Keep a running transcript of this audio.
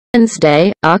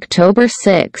Wednesday, October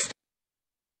 6th.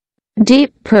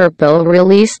 Deep Purple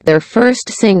released their first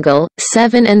single,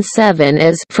 7 and 7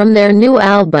 is, from their new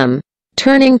album,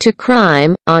 Turning to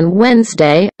Crime, on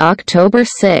Wednesday, October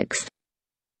 6th.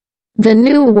 The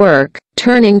new work,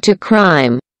 Turning to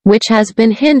Crime, which has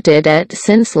been hinted at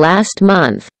since last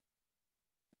month,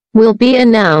 will be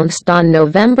announced on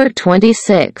November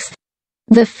 26th.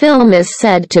 The film is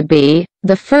said to be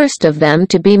the first of them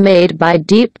to be made by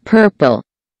Deep Purple,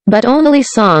 but only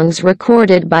songs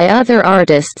recorded by other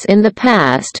artists in the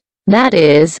past, that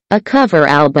is, a cover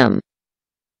album.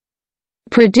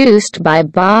 Produced by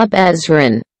Bob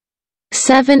Ezrin.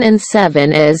 7 and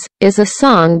 7 is a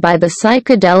song by the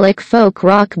psychedelic folk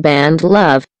rock band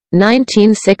Love,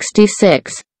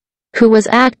 1966, who was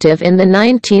active in the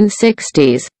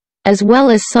 1960s, as well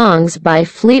as songs by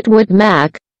Fleetwood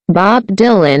Mac, Bob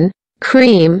Dylan,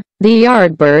 Cream, the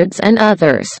Yardbirds and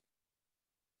others.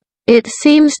 It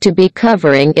seems to be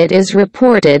covering. It is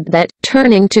reported that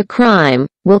Turning to Crime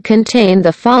will contain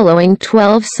the following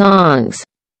 12 songs.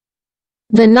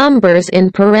 The numbers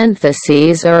in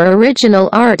parentheses are original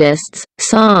artists'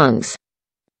 songs.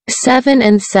 7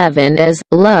 and 7 is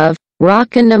Love,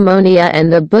 Rockin' Pneumonia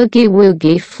and the Boogie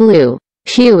Woogie Flu,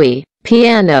 Huey,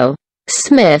 piano,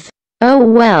 Smith, Oh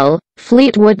Well,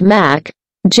 Fleetwood Mac,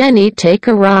 Jenny Take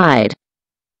a Ride,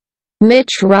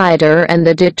 Mitch Ryder and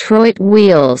the Detroit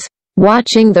Wheels,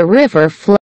 Watching the River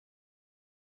Flow.